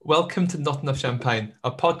Welcome to Not Enough Champagne,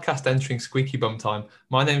 a podcast entering squeaky bum time.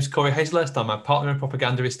 My name is Corey Hazelhurst, and my partner in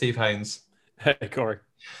propaganda is Steve Haynes. Hey, Corey.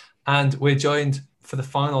 And we're joined for the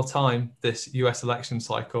final time this US election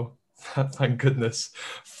cycle. Thank goodness.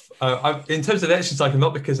 In terms of election cycle,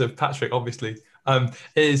 not because of Patrick, obviously,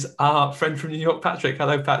 is our friend from New York, Patrick.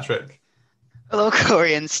 Hello, Patrick. Hello,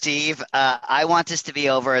 Corey and Steve. I want this to be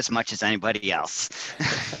over as much as anybody else.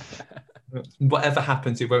 Whatever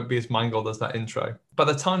happens, it won't be as mangled as that intro. By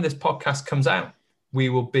the time this podcast comes out, we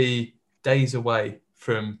will be days away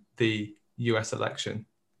from the US election.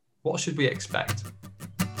 What should we expect?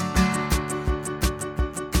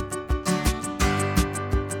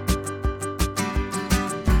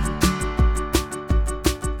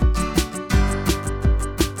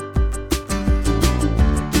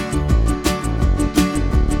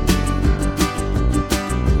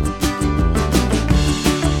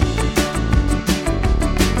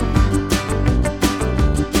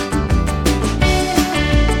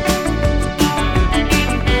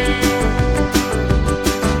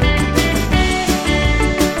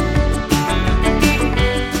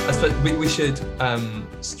 Should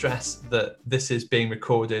stress that this is being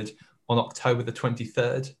recorded on October the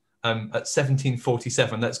 23rd at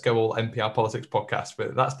 17:47. Let's go all NPR Politics podcast,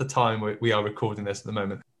 but that's the time we are recording this at the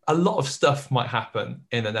moment. A lot of stuff might happen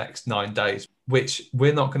in the next 9 days, which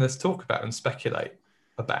we're not going to talk about and speculate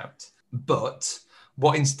about. But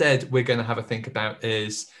what instead we're going to have a think about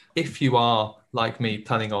is, if you are, like me,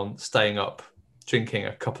 planning on staying up, drinking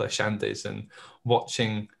a couple of shandies and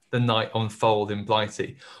watching the night unfold in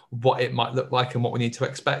Blighty, what it might look like and what we need to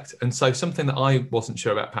expect. And so something that I wasn't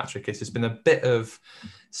sure about, Patrick, is there's been a bit of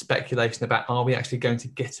speculation about, are we actually going to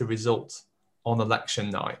get a result on election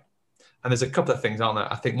night? And there's a couple of things, aren't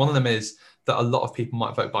there? I think one of them is that a lot of people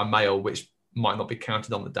might vote by mail, which might not be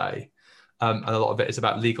counted on the day. And a lot of it is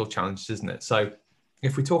about legal challenges, isn't it? So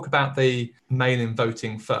if we talk about the mail-in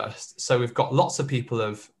voting first, so we've got lots of people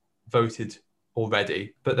have voted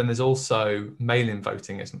already, but then there's also mail-in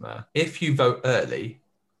voting, isn't there? If you vote early,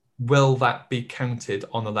 will that be counted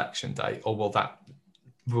on election day, or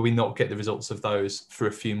will we not get the results of those for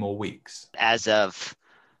a few more weeks? As of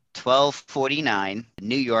 12:49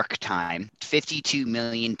 New York time, 52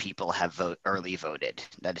 million people have early voted.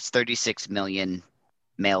 That is 36 million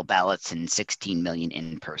mail ballots and 16 million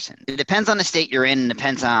in person. It depends on the state you're in,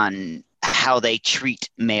 depends on how they treat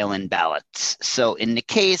mail-in ballots. So in the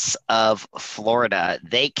case of Florida,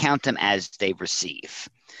 they count them as they receive.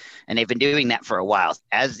 And they've been doing that for a while.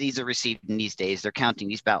 As these are received in these days, they're counting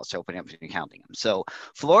these ballots, opening up and counting them. So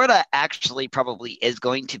Florida actually probably is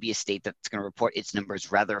going to be a state that's going to report its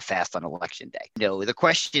numbers rather fast on election day. The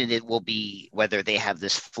question it will be whether they have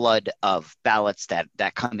this flood of ballots that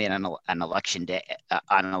come in on election day,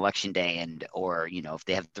 and or if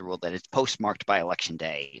they have the rule that it's postmarked by election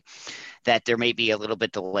day, that there may be a little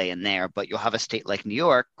bit delay in there. But you'll have a state like New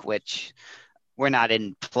York, which we're not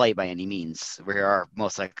in play by any means. We are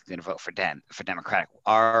most likely going to vote for Democratic.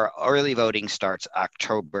 Our early voting starts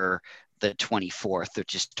October the 24th,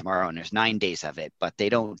 which is tomorrow, and there's 9 days of it, but they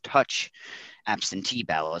don't touch absentee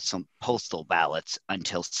ballots and postal ballots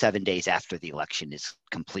until 7 days after the election is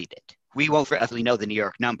completed. We won't really know the New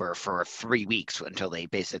York number for 3 weeks until they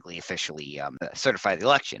basically officially certify the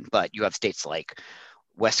election. But you have states like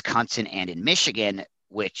Wisconsin and in Michigan,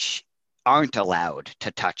 which aren't allowed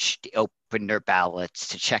to open their ballots,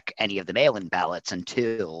 to check any of the mail-in ballots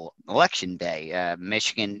until election day.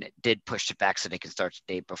 Michigan did push it back so they can start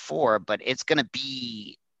the day before, but it's going to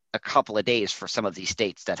be a couple of days for some of these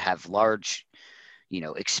states that have large,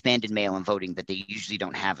 expanded mail-in voting that they usually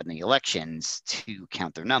don't have in the elections to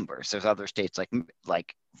count their numbers. There's other states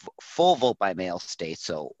like full vote by mail states,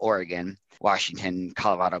 so Oregon, Washington,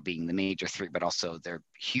 Colorado being the major three, but also there are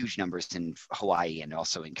huge numbers in Hawaii and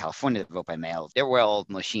also in California that vote by mail. They're well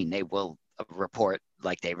machine. They will report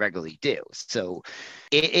like they regularly do. So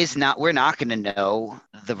we're not going to know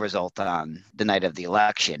the result on the night of the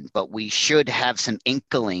election, but we should have some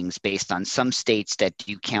inklings based on some states that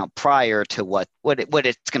do count prior to what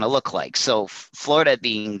it's going to look like. So Florida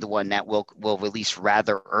being the one that will release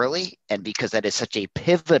rather early, and because that is such a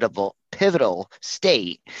pivotal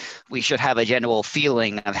state, we should have a general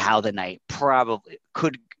feeling of how the night probably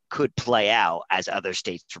could play out as other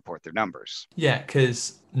states report their numbers. Yeah,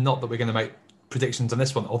 because not that we're going to make predictions on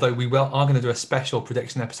this one, although we are going to do a special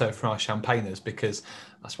prediction episode for our champagners, because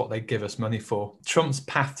that's what they give us money for. Trump's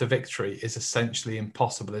path to victory is essentially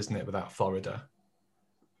impossible, isn't it, without Florida?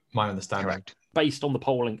 My understanding. Correct. Based on the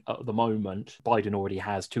polling at the moment, Biden already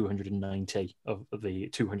has 290 of the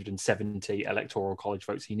 270 electoral college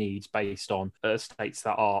votes he needs, based on states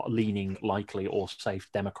that are leaning likely or safe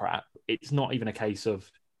Democrat. It's not even a case of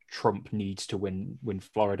Trump needs to win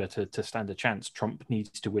Florida to stand a chance. Trump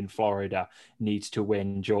needs to win Florida, needs to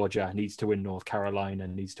win Georgia, needs to win North Carolina,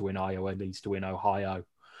 needs to win Iowa, needs to win Ohio,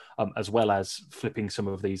 as well as flipping some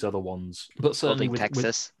of these other ones. But certainly Holding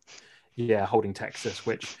Texas. Holding Texas,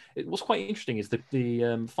 which it was quite interesting, is the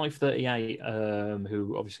 538,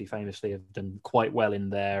 who obviously famously have done quite well in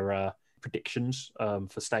their predictions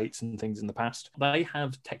for states and things in the past. They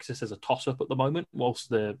have Texas as a toss-up at the moment,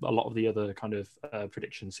 whilst a lot of the other kind of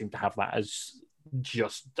predictions seem to have that as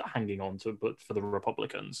just hanging on to, but for the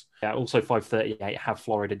Republicans. Yeah, also 538 have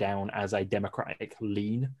Florida down as a Democratic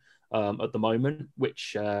lean at the moment,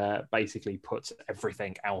 which basically puts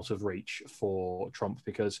everything out of reach for Trump,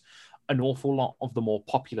 because an awful lot of the more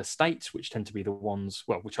popular states, which tend to be the ones,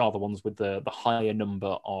 which are the ones with the higher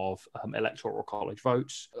number of electoral college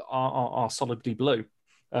votes, are solidly blue.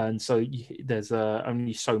 And so there's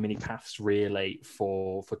only so many paths really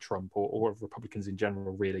for Trump or Republicans in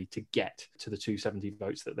general really to get to the 270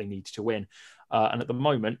 votes that they need to win. And at the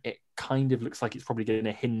moment, it kind of looks like it's probably going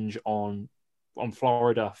to hinge on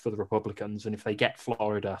Florida for the Republicans. And if they get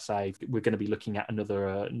Florida, say, we're going to be looking at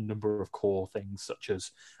another number of core things such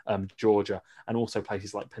as Georgia, and also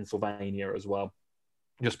places like Pennsylvania as well,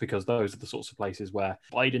 just because those are the sorts of places where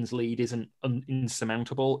Biden's lead isn't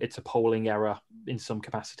insurmountable. It's a polling error in some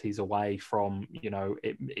capacities away from,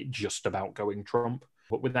 it just about going Trump.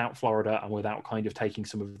 But without Florida and without kind of taking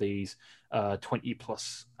some of these 20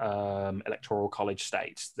 plus electoral college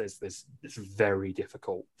states, it's very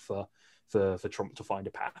difficult for Trump to find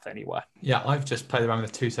a path anywhere. Yeah, I've just played around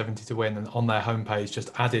with 270 to win, and on their homepage just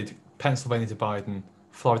added Pennsylvania to Biden,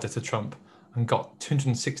 Florida to Trump, and got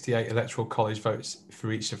 268 electoral college votes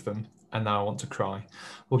for each of them. And now I want to cry.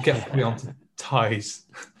 We'll get probably on to ties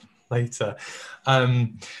later.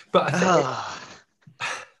 But I think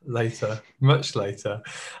later, much later.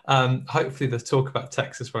 Hopefully the talk about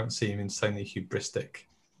Texas won't seem insanely hubristic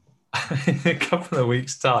in a couple of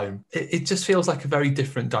weeks' time. It just feels like a very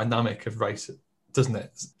different dynamic of race, doesn't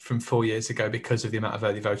it, from 4 years ago, because of the amount of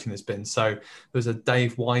early voting there's been. So there was a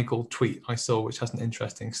Dave Weigel tweet I saw, which has an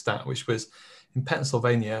interesting stat, which was in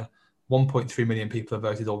Pennsylvania, 1.3 million people have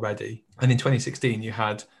voted already. And in 2016, you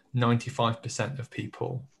had 95% of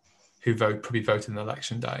people who probably voted on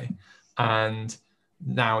election day. And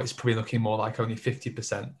now it's probably looking more like only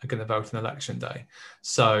 50% are going to vote on election day.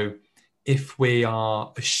 So if we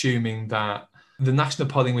are assuming that the national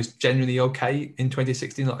polling was generally okay in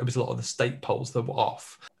 2016, it was a lot of the state polls that were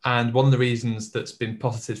off. And one of the reasons that's been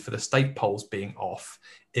posited for the state polls being off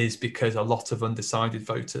is because a lot of undecided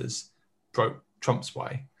voters broke Trump's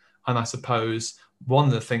way. And I suppose one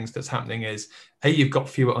of the things that's happening is, you've got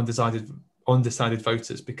fewer undecided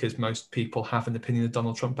voters because most people have an opinion of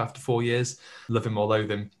Donald Trump after 4 years, love him or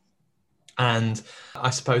loathe him. And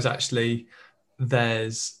I suppose actually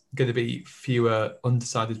there's going to be fewer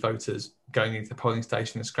undecided voters going into the polling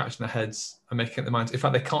station and scratching their heads and making up their minds. In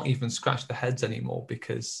fact, they can't even scratch their heads anymore,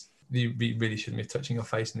 because you really shouldn't be touching your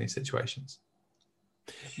face in these situations.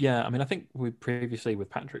 Yeah, I mean, I think previously with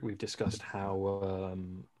Patrick, we've discussed how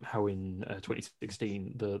in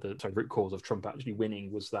 2016 the root cause of Trump actually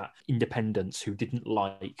winning was that independents who didn't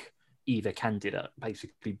like either candidate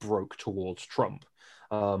basically broke towards Trump.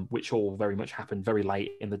 Which all very much happened very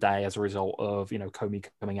late in the day as a result of, Comey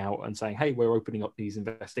coming out and saying, hey, we're opening up these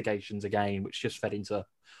investigations again, which just fed into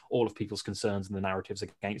all of people's concerns and the narratives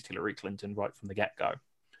against Hillary Clinton right from the get-go,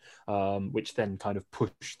 which then kind of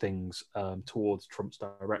pushed things towards Trump's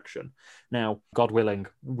direction. Now, God willing,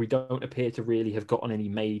 we don't appear to really have gotten any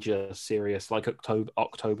major serious, like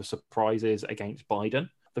October surprises against Biden.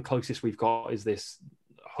 The closest we've got is this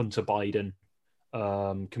Hunter Biden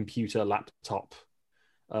computer laptop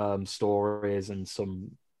stories and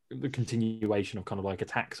the continuation of kind of like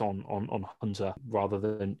attacks on Hunter, rather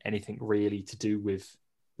than anything really to do with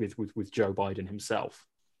Joe Biden himself.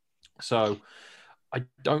 So I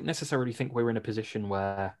don't necessarily think we're in a position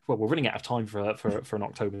where, we're running out of time for an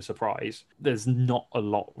October surprise. There's not a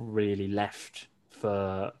lot really left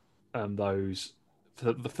for the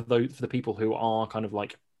people who are kind of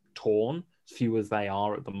like torn, few as they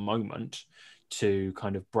are at the moment, to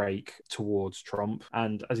kind of break towards Trump.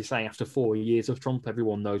 And as you say, after 4 years of Trump,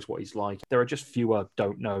 everyone knows what he's like. There are just fewer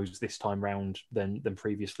don't knows this time round than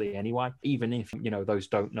previously anyway. Even if, those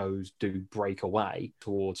don't knows do break away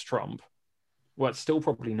towards Trump, well, it's still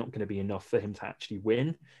probably not going to be enough for him to actually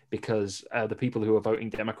win, because the people who are voting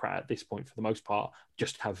Democrat at this point, for the most part,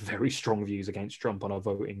 just have very strong views against Trump and are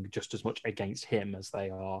voting just as much against him as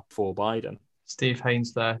they are for Biden. Steve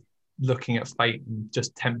Haynes there, looking at fate and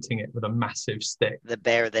just tempting it with a massive stick. The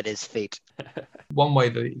bear that is fate. One way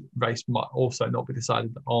the race might also not be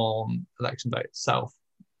decided on election day itself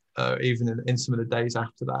even in some of the days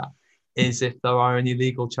after that, is if there are any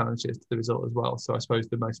legal challenges to the result as well. So I suppose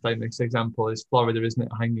the most famous example is Florida, isn't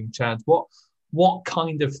it? Hanging chads. What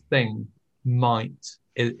kind of thing might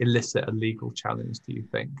elicit a legal challenge, do you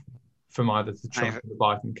think, from either the Trump or the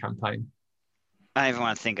Biden campaign? I don't even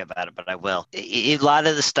want to think about it, but I will. A lot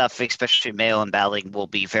of the stuff, especially mail-in balloting, will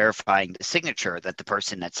be verifying the signature that the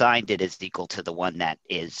person that signed it is equal to the one that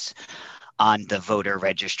is on the voter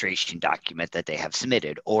registration document that they have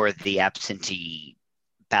submitted, or the absentee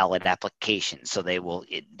ballot application. So there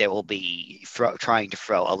will be trying to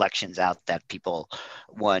throw elections out that people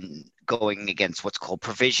won going against what's called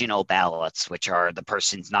provisional ballots, which are the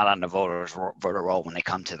person's not on the voter roll when they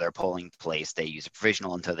come to their polling place. They use a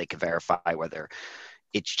provisional until they can verify whether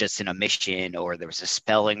it's just an omission or there was a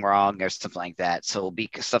spelling wrong or something like that. So it'll be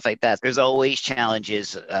stuff like that. There's always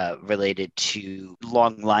challenges related to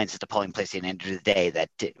long lines at the polling place at the end of the day that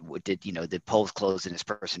did the polls closed and this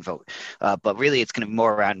person vote. But really, it's going to be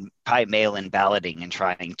more around probably mail-in balloting and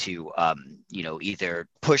trying to, either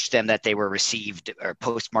push them that they were received or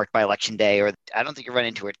postmarked by election day. Or I don't think you run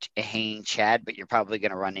into a hanging chad, but you're probably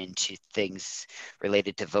going to run into things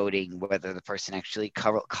related to voting, whether the person actually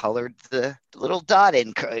colored the little dot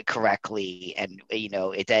incorrectly, and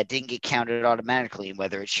that didn't get counted automatically, and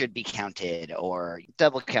whether it should be counted or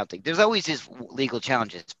double counting. There's always these legal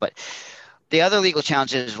challenges, but the other legal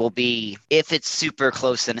challenges will be if it's super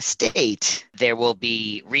close in a state, there will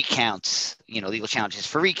be recounts, legal challenges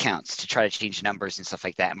for recounts to try to change numbers and stuff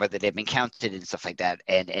like that, and whether they've been counted and stuff like that,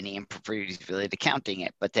 and any improprieties related to counting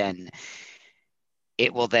it. But then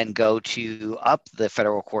it will then go to up the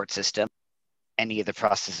federal court system. Any of the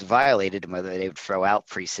process violated, and whether they would throw out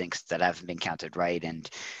precincts that haven't been counted right, and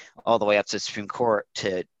all the way up to the Supreme Court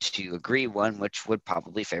to agree one, which would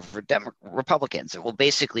probably favor Republicans. It will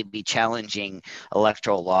basically be challenging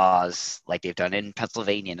electoral laws like they've done in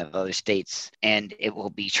Pennsylvania and other states, and it will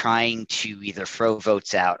be trying to either throw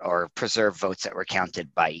votes out or preserve votes that were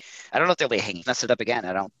counted by, I don't know if they'll be hanging, mess it up again.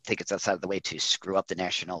 I don't think it's outside of the way to screw up the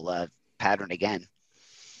national pattern again.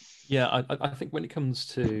 Yeah, I think when it comes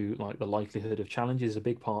to like the likelihood of challenges, a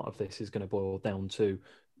big part of this is going to boil down to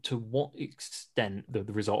what extent the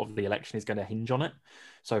result of the election is going to hinge on it.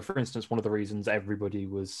 So, for instance, one of the reasons everybody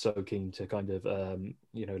was so keen to kind of,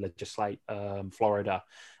 legislate Florida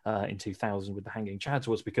in 2000 with the hanging chads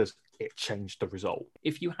was because it changed the result.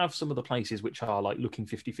 If you have some of the places which are like looking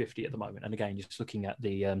 50-50 at the moment, and again, just looking at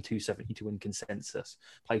the 270 to win consensus,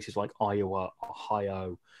 places like Iowa,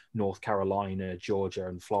 Ohio, North Carolina, Georgia,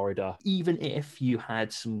 and Florida, even if you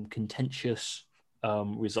had some contentious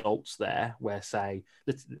results there where, say,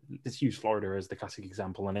 let's use Florida as the classic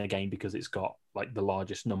example, and again because it's got like the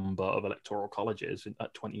largest number of electoral colleges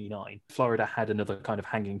at 29. Florida had another kind of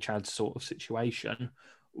hanging chad sort of situation.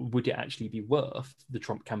 Would it actually be worth the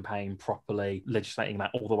Trump campaign properly legislating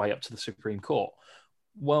that all the way up to the Supreme Court?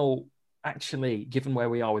 Well, actually, given where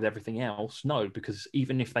we are with everything else, no, because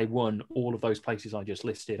even if they won all of those places I just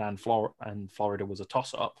listed and Florida was a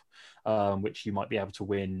toss-up, which you might be able to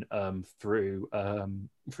win through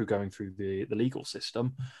going through the legal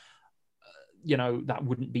system, that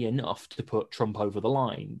wouldn't be enough to put Trump over the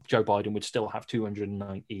line. Joe Biden would still have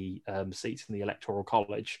 290 seats in the Electoral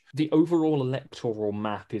College. The overall electoral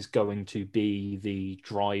map is going to be the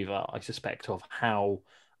driver, I suspect, of how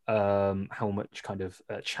much kind of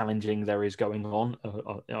challenging there is going on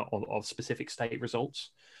of specific state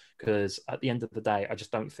results. Because at the end of the day, I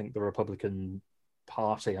just don't think the Republican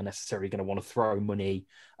Party are necessarily going to want to throw money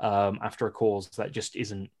after a cause that just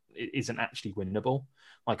isn't actually winnable.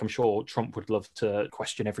 Like, I'm sure Trump would love to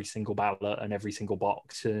question every single ballot and every single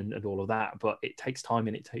box and all of that, but it takes time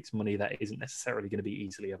and it takes money that isn't necessarily going to be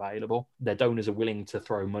easily available. Their donors are willing to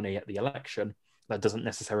throw money at the election. That doesn't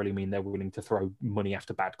necessarily mean they're willing to throw money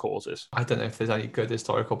after bad causes. I don't know if there's any good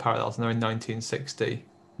historical parallels. I know in 1960,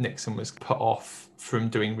 Nixon was put off from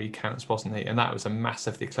doing recounts, wasn't he? And that was a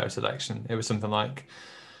massively close election. It was something like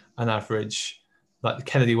an average, like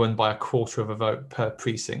Kennedy won by a quarter of a vote per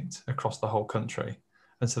precinct across the whole country.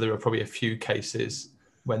 And so there were probably a few cases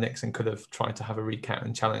where Nixon could have tried to have a recount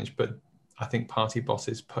and challenge, but I think party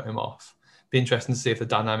bosses put him off. Be interesting to see if the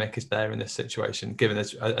dynamic is there in this situation, given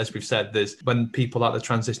as we've said, there's when people like the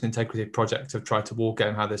Transition Integrity Project have tried to war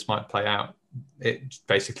game how this might play out, it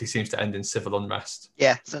basically seems to end in civil unrest.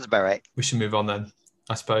 Yeah, sounds about right. We should move on then,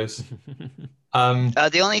 I suppose.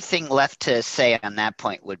 The only thing left to say on that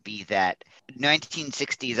point would be that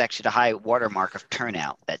 1960 is actually the high watermark of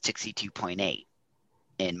turnout at 62.8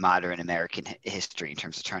 in modern American history in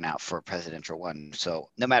terms of turnout for a presidential one. So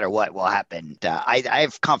no matter what will happen, I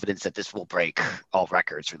have confidence that this will break all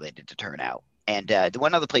records related to turnout. And the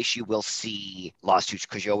one other place you will see lawsuits,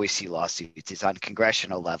 because you always see lawsuits, is on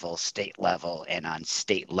congressional level, state level, and on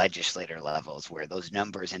state legislator levels, where those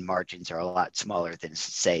numbers and margins are a lot smaller than,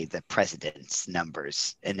 say, the president's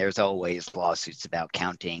numbers. And there's always lawsuits about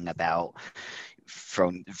counting, about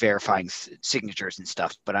from verifying signatures and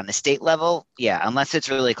stuff. But on the state level, yeah, unless it's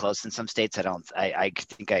really close. In some states, I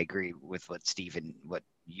think I agree with what Stephen, what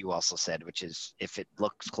you also said, which is if it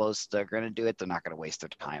looks close, they're going to do it. They're not going to waste their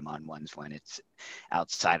time on ones when it's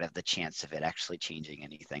outside of the chance of it actually changing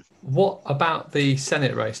anything. What about the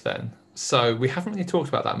Senate race then? So we haven't really talked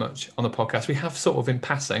about that much on the podcast. We have sort of in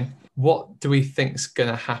passing. What do we think's going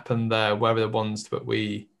to happen there? Where are the ones that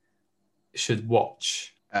we should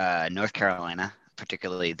watch? North Carolina,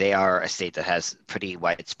 particularly, they are a state that has pretty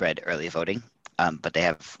widespread early voting, but they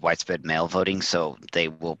have widespread mail voting, so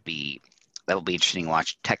that will be interesting to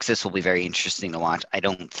watch. Texas will be very interesting to watch. I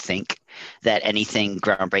don't think that anything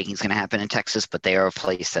groundbreaking is going to happen in Texas, but they are a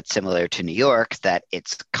place that's similar to New York, that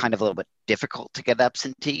it's kind of a little bit difficult to get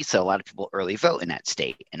absentee. So a lot of people early vote in that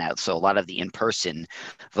state. And so a lot of the in-person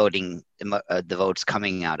voting, the votes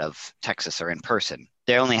coming out of Texas are in person.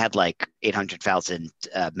 They only had like 800,000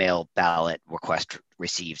 mail ballot requests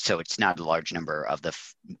received. So it's not a large number of the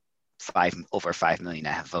over 5 million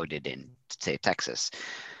that have voted in, say, Texas.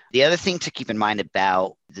 The other thing to keep in mind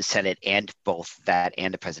about the Senate and both that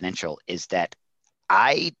and the presidential is that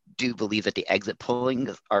I do believe that the exit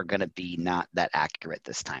polling are going to be not that accurate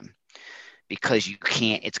this time, because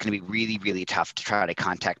it's going to be really, really tough to try to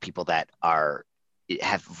contact people that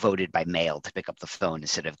have voted by mail to pick up the phone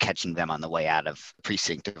instead of catching them on the way out of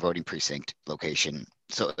precinct or voting precinct location.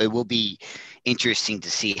 So it will be interesting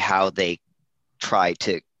to see how they try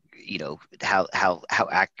to, how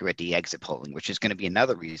accurate the exit polling, which is going to be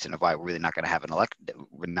another reason of why we're really not going to have an election.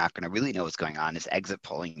 We're not going to really know what's going on, is exit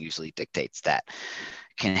polling usually dictates that,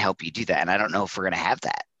 can help you do that. And I don't know if we're going to have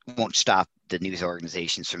that. It won't stop the news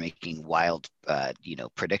organizations from making wild,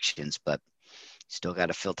 predictions, but still got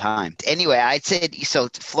to fill time. Anyway, I'd say, so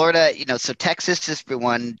Florida, so Texas is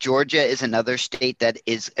one. Georgia is another state that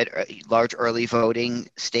is a large early voting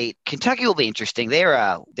state. Kentucky will be interesting.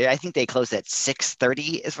 I think they close at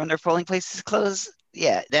 6:30 is when their polling places close.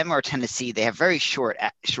 Yeah, them or Tennessee, they have very short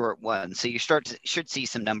ones. So you should see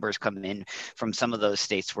some numbers come in from some of those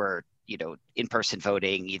states where, in-person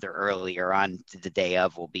voting either early or on the day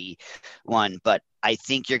of will be one. But I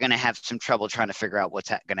think you're going to have some trouble trying to figure out what's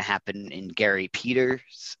going to happen in Gary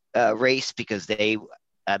Peters' race, because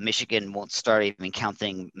Michigan won't start even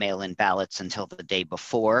counting mail-in ballots until the day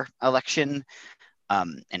before election.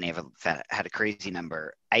 And they have had a crazy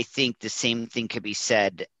number. I think the same thing could be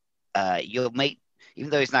said. Even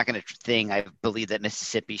though he's not going to I believe that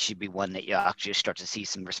Mississippi should be one that you'll actually start to see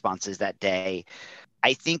some responses that day.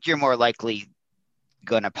 I think you're more likely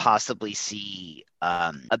going to possibly see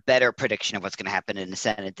a better prediction of what's going to happen in the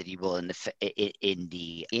Senate than you will in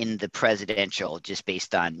the presidential, just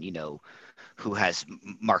based on who has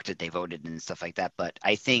marked that they voted and stuff like that. But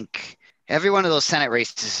I think every one of those Senate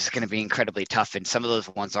races is going to be incredibly tough, and some of those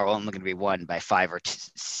ones are only going to be won by 5 or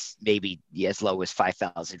maybe as low as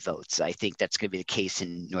 5,000 votes. I think that's going to be the case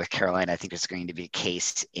in North Carolina. I think it's going to be the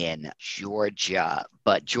case in Georgia.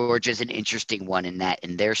 But Georgia is an interesting one in that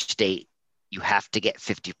in their state, you have to get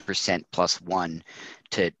 50% plus one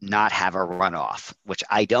to not have a runoff, which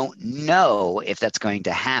I don't know if that's going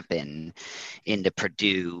to happen in the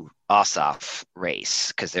Purdue Ossoff race,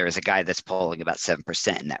 because there is a guy that's polling about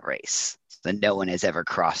 7% in that race. So no one has ever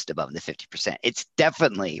crossed above the 50%.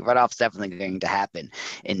 Runoff's definitely going to happen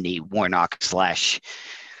in the Warnock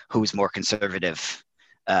 / who's more conservative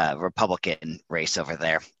Republican race over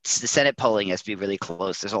there. The Senate polling has to be really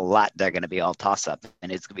close. There's a lot that are going to be all toss up,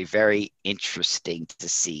 and it's going to be very interesting to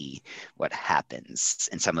see what happens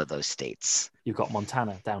in some of those states. You've got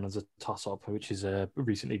Montana down as a toss-up, which has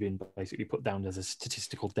recently been basically put down as a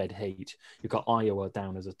statistical dead heat. You've got Iowa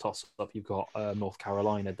down as a toss-up. You've got North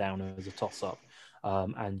Carolina down as a toss-up.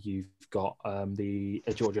 And you've got the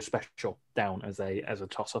Georgia special down as a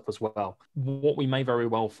toss-up as well. What we may very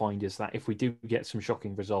well find is that if we do get some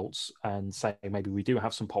shocking results and say maybe we do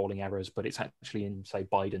have some polling errors, but it's actually in, say,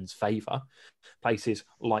 Biden's favor, places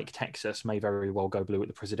like Texas may very well go blue at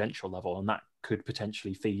the presidential level, and that could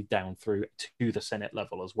potentially feed down through to the Senate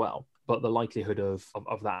level as well. But the likelihood of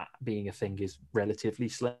that being a thing is relatively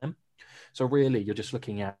slim. So really, you're just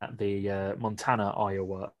looking at the Montana,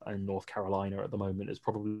 Iowa, and North Carolina at the moment as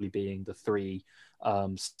probably being the three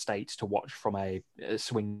states to watch from a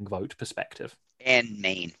swing vote perspective. And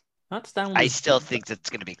Maine. That's down. I still think that's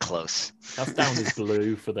going to be close. That's down as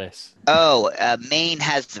blue for this. Maine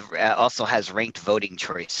also has ranked voting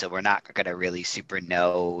choice, so we're not going to really super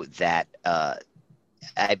know that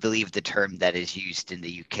I believe the term that is used in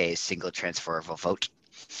the UK is single transferable vote.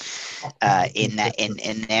 In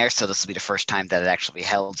there, so this will be the first time that it actually be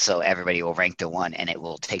held. So everybody will rank to one, and it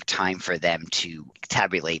will take time for them to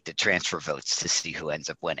tabulate the transfer votes to see who ends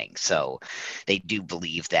up winning. So they do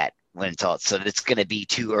believe that when it's all, so it's going to be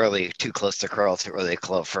too close to call, too early to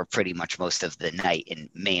call for pretty much most of the night in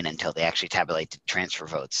Maine until they actually tabulate the transfer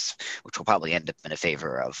votes, which will probably end up in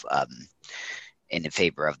favor of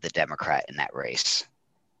the Democrat in that race.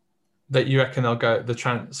 That you reckon the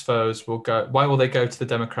transfers will go. Why will they go to the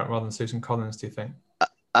Democrat rather than Susan Collins, do you think?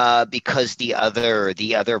 Because the other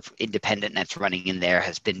independent that's running in there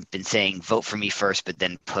has been saying vote for me first, but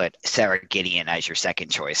then put Sarah Gideon as your second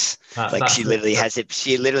choice. She literally has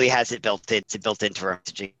it built into her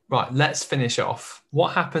messaging. Right, let's finish off.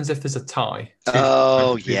 What happens if there's a tie?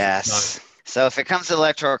 Oh yes. So if it comes to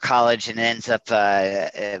Electoral College and it ends up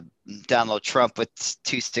Donald Trump with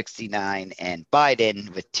 269 and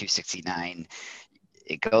Biden with 269,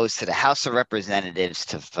 it goes to the House of Representatives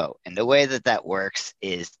to vote. And the way that works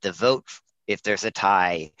is the vote, if there's a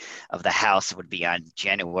tie of the House, would be on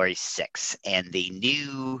January 6th. And the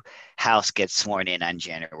new House gets sworn in on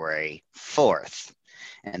January 4th.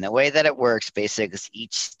 And the way that it works basically is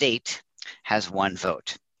each state has one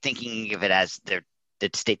vote, thinking of it as the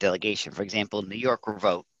state delegation. For example, New York will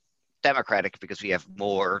vote Democratic because we have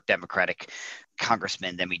more Democratic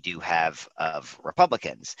congressmen than we do have of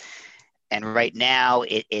Republicans. And right now,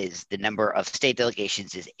 it is the number of state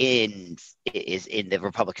delegations is in the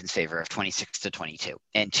Republicans' favor of 26 to 22,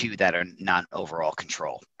 and 2 that are non-overall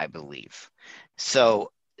control, I believe.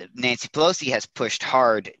 So Nancy Pelosi has pushed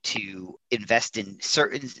hard to invest in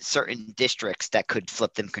certain districts that could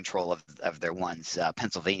flip them control of their ones.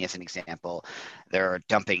 Pennsylvania is an example. They're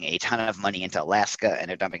dumping a ton of money into Alaska, and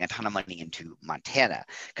they're dumping a ton of money into Montana,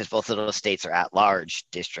 because both of those states are at-large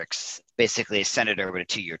districts, basically a senator with a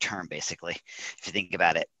 2-year term, basically, if you think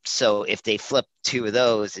about it. So if they flip 2 of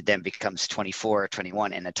those, it then becomes 24 or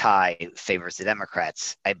 21, and a tie favors the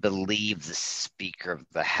Democrats. I believe the Speaker of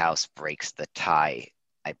the House breaks the tie,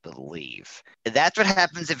 I believe. That's what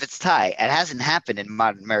happens if it's tie. It hasn't happened in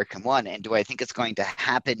Modern American One. And do I think it's going to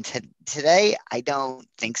happen today? I don't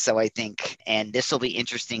think so. I think, and this will be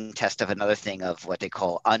interesting test of another thing of what they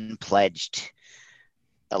call unpledged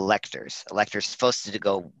electors. Electors supposed to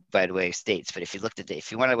go by the way states, but if you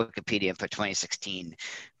went to Wikipedia and put 2016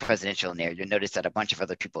 presidential in there, you'll notice that a bunch of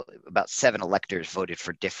other people, about 7 electors, voted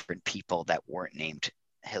for different people that weren't named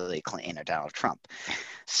Hillary Clinton or Donald Trump.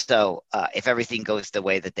 So if everything goes the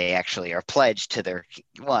way that they actually are pledged to their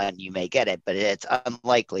one, you may get it, but it's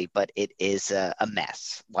unlikely. But it is a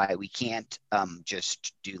mess. Why we can't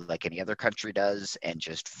just do like any other country does and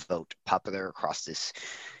just vote popular across this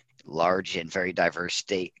large and very diverse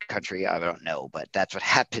state country, I don't know, but that's what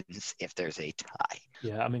happens if there's a tie.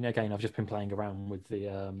 Yeah, I mean, again, I've just been playing around with the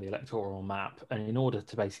electoral map, and in order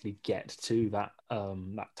to basically get to that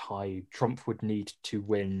tie, Trump would need to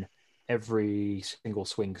win every single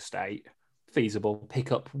swing state feasible,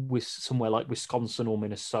 pick up with somewhere like Wisconsin or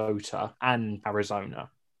Minnesota and Arizona.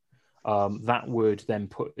 That would then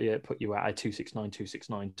put you at a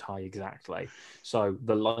 269 tie exactly. So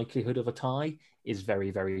the likelihood of a tie is very,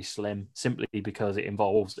 very slim, simply because it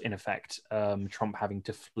involves, in effect, Trump having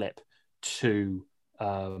to flip two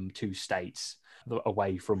states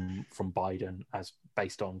away from Biden, as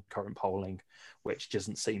based on current polling, which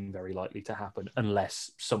doesn't seem very likely to happen unless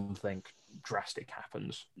something drastic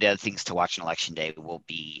happens. The other things to watch on election day will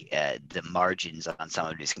be the margins on some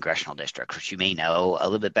of these congressional districts, which you may know a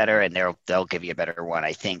little bit better, and they'll give you a better one.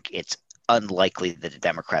 I think it's unlikely that the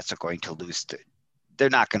Democrats are going to lose. They're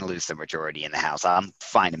not going to lose the majority in the House. I'm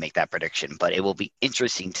fine to make that prediction, but it will be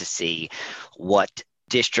interesting to see what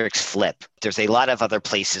districts flip. There's a lot of other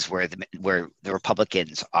places where the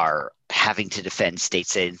Republicans are having to defend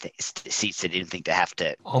seats they didn't think they have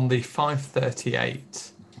to. On the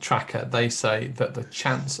 538 tracker, they say that the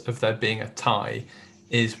chance of there being a tie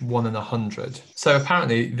is 1 in 100. So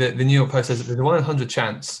apparently the New York Post says that there's a 1 in 100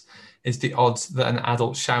 chance is the odds that an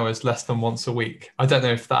adult showers less than once a week. I don't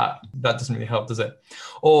know if that doesn't really help, does it?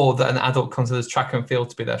 Or that an adult considers track and field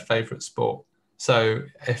to be their favourite sport. So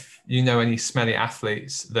if you know any smelly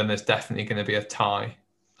athletes, then there's definitely going to be a tie.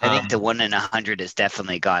 I think the 1 in 100 has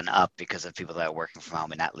definitely gone up because of people that are working from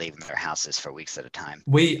home and not leaving their houses for weeks at a time.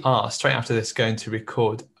 We are, straight after this, going to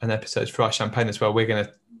record an episode for our Champagners where we're going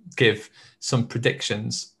to give some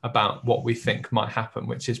predictions about what we think might happen,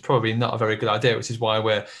 which is probably not a very good idea, which is why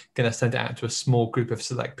we're going to send it out to a small group of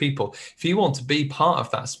select people. If you want to be part of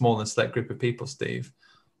that small and select group of people, Steve,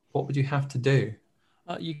 what would you have to do?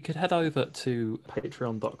 You could head over to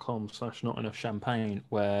patreon.com/notenoughchampagne,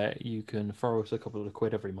 where you can throw us a couple of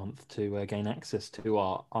quid every month to gain access to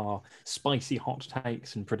our spicy hot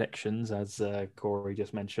takes and predictions, as Corey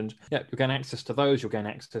just mentioned. Yeah, you'll gain access to those. You'll gain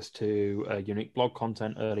access to unique blog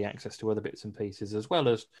content, early access to other bits and pieces, as well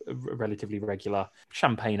as relatively regular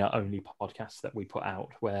Champagner-only podcasts that we put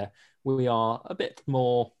out, where we are a bit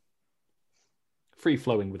more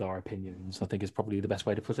free-flowing with our opinions, I think is probably the best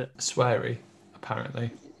way to put it. Sweary.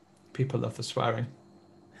 Apparently, people love the swearing.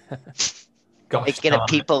 Gosh, Make it a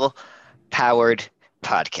people-powered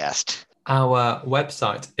podcast. Our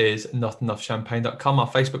website is notenoughchampagne.com. Our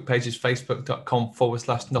Facebook page is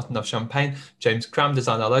facebook.com/notenoughchampagne. James Cram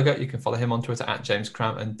designed our logo. You can follow him on Twitter at James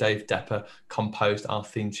Cram, and Dave Depper composed our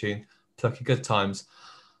theme tune, Plucky Good Times.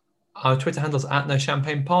 Our Twitter handle's at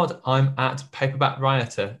NoChampagnePod. I'm at Paperback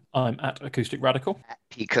Rioter. I'm at Acoustic Radical. At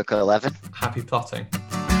PCook11. Happy plotting.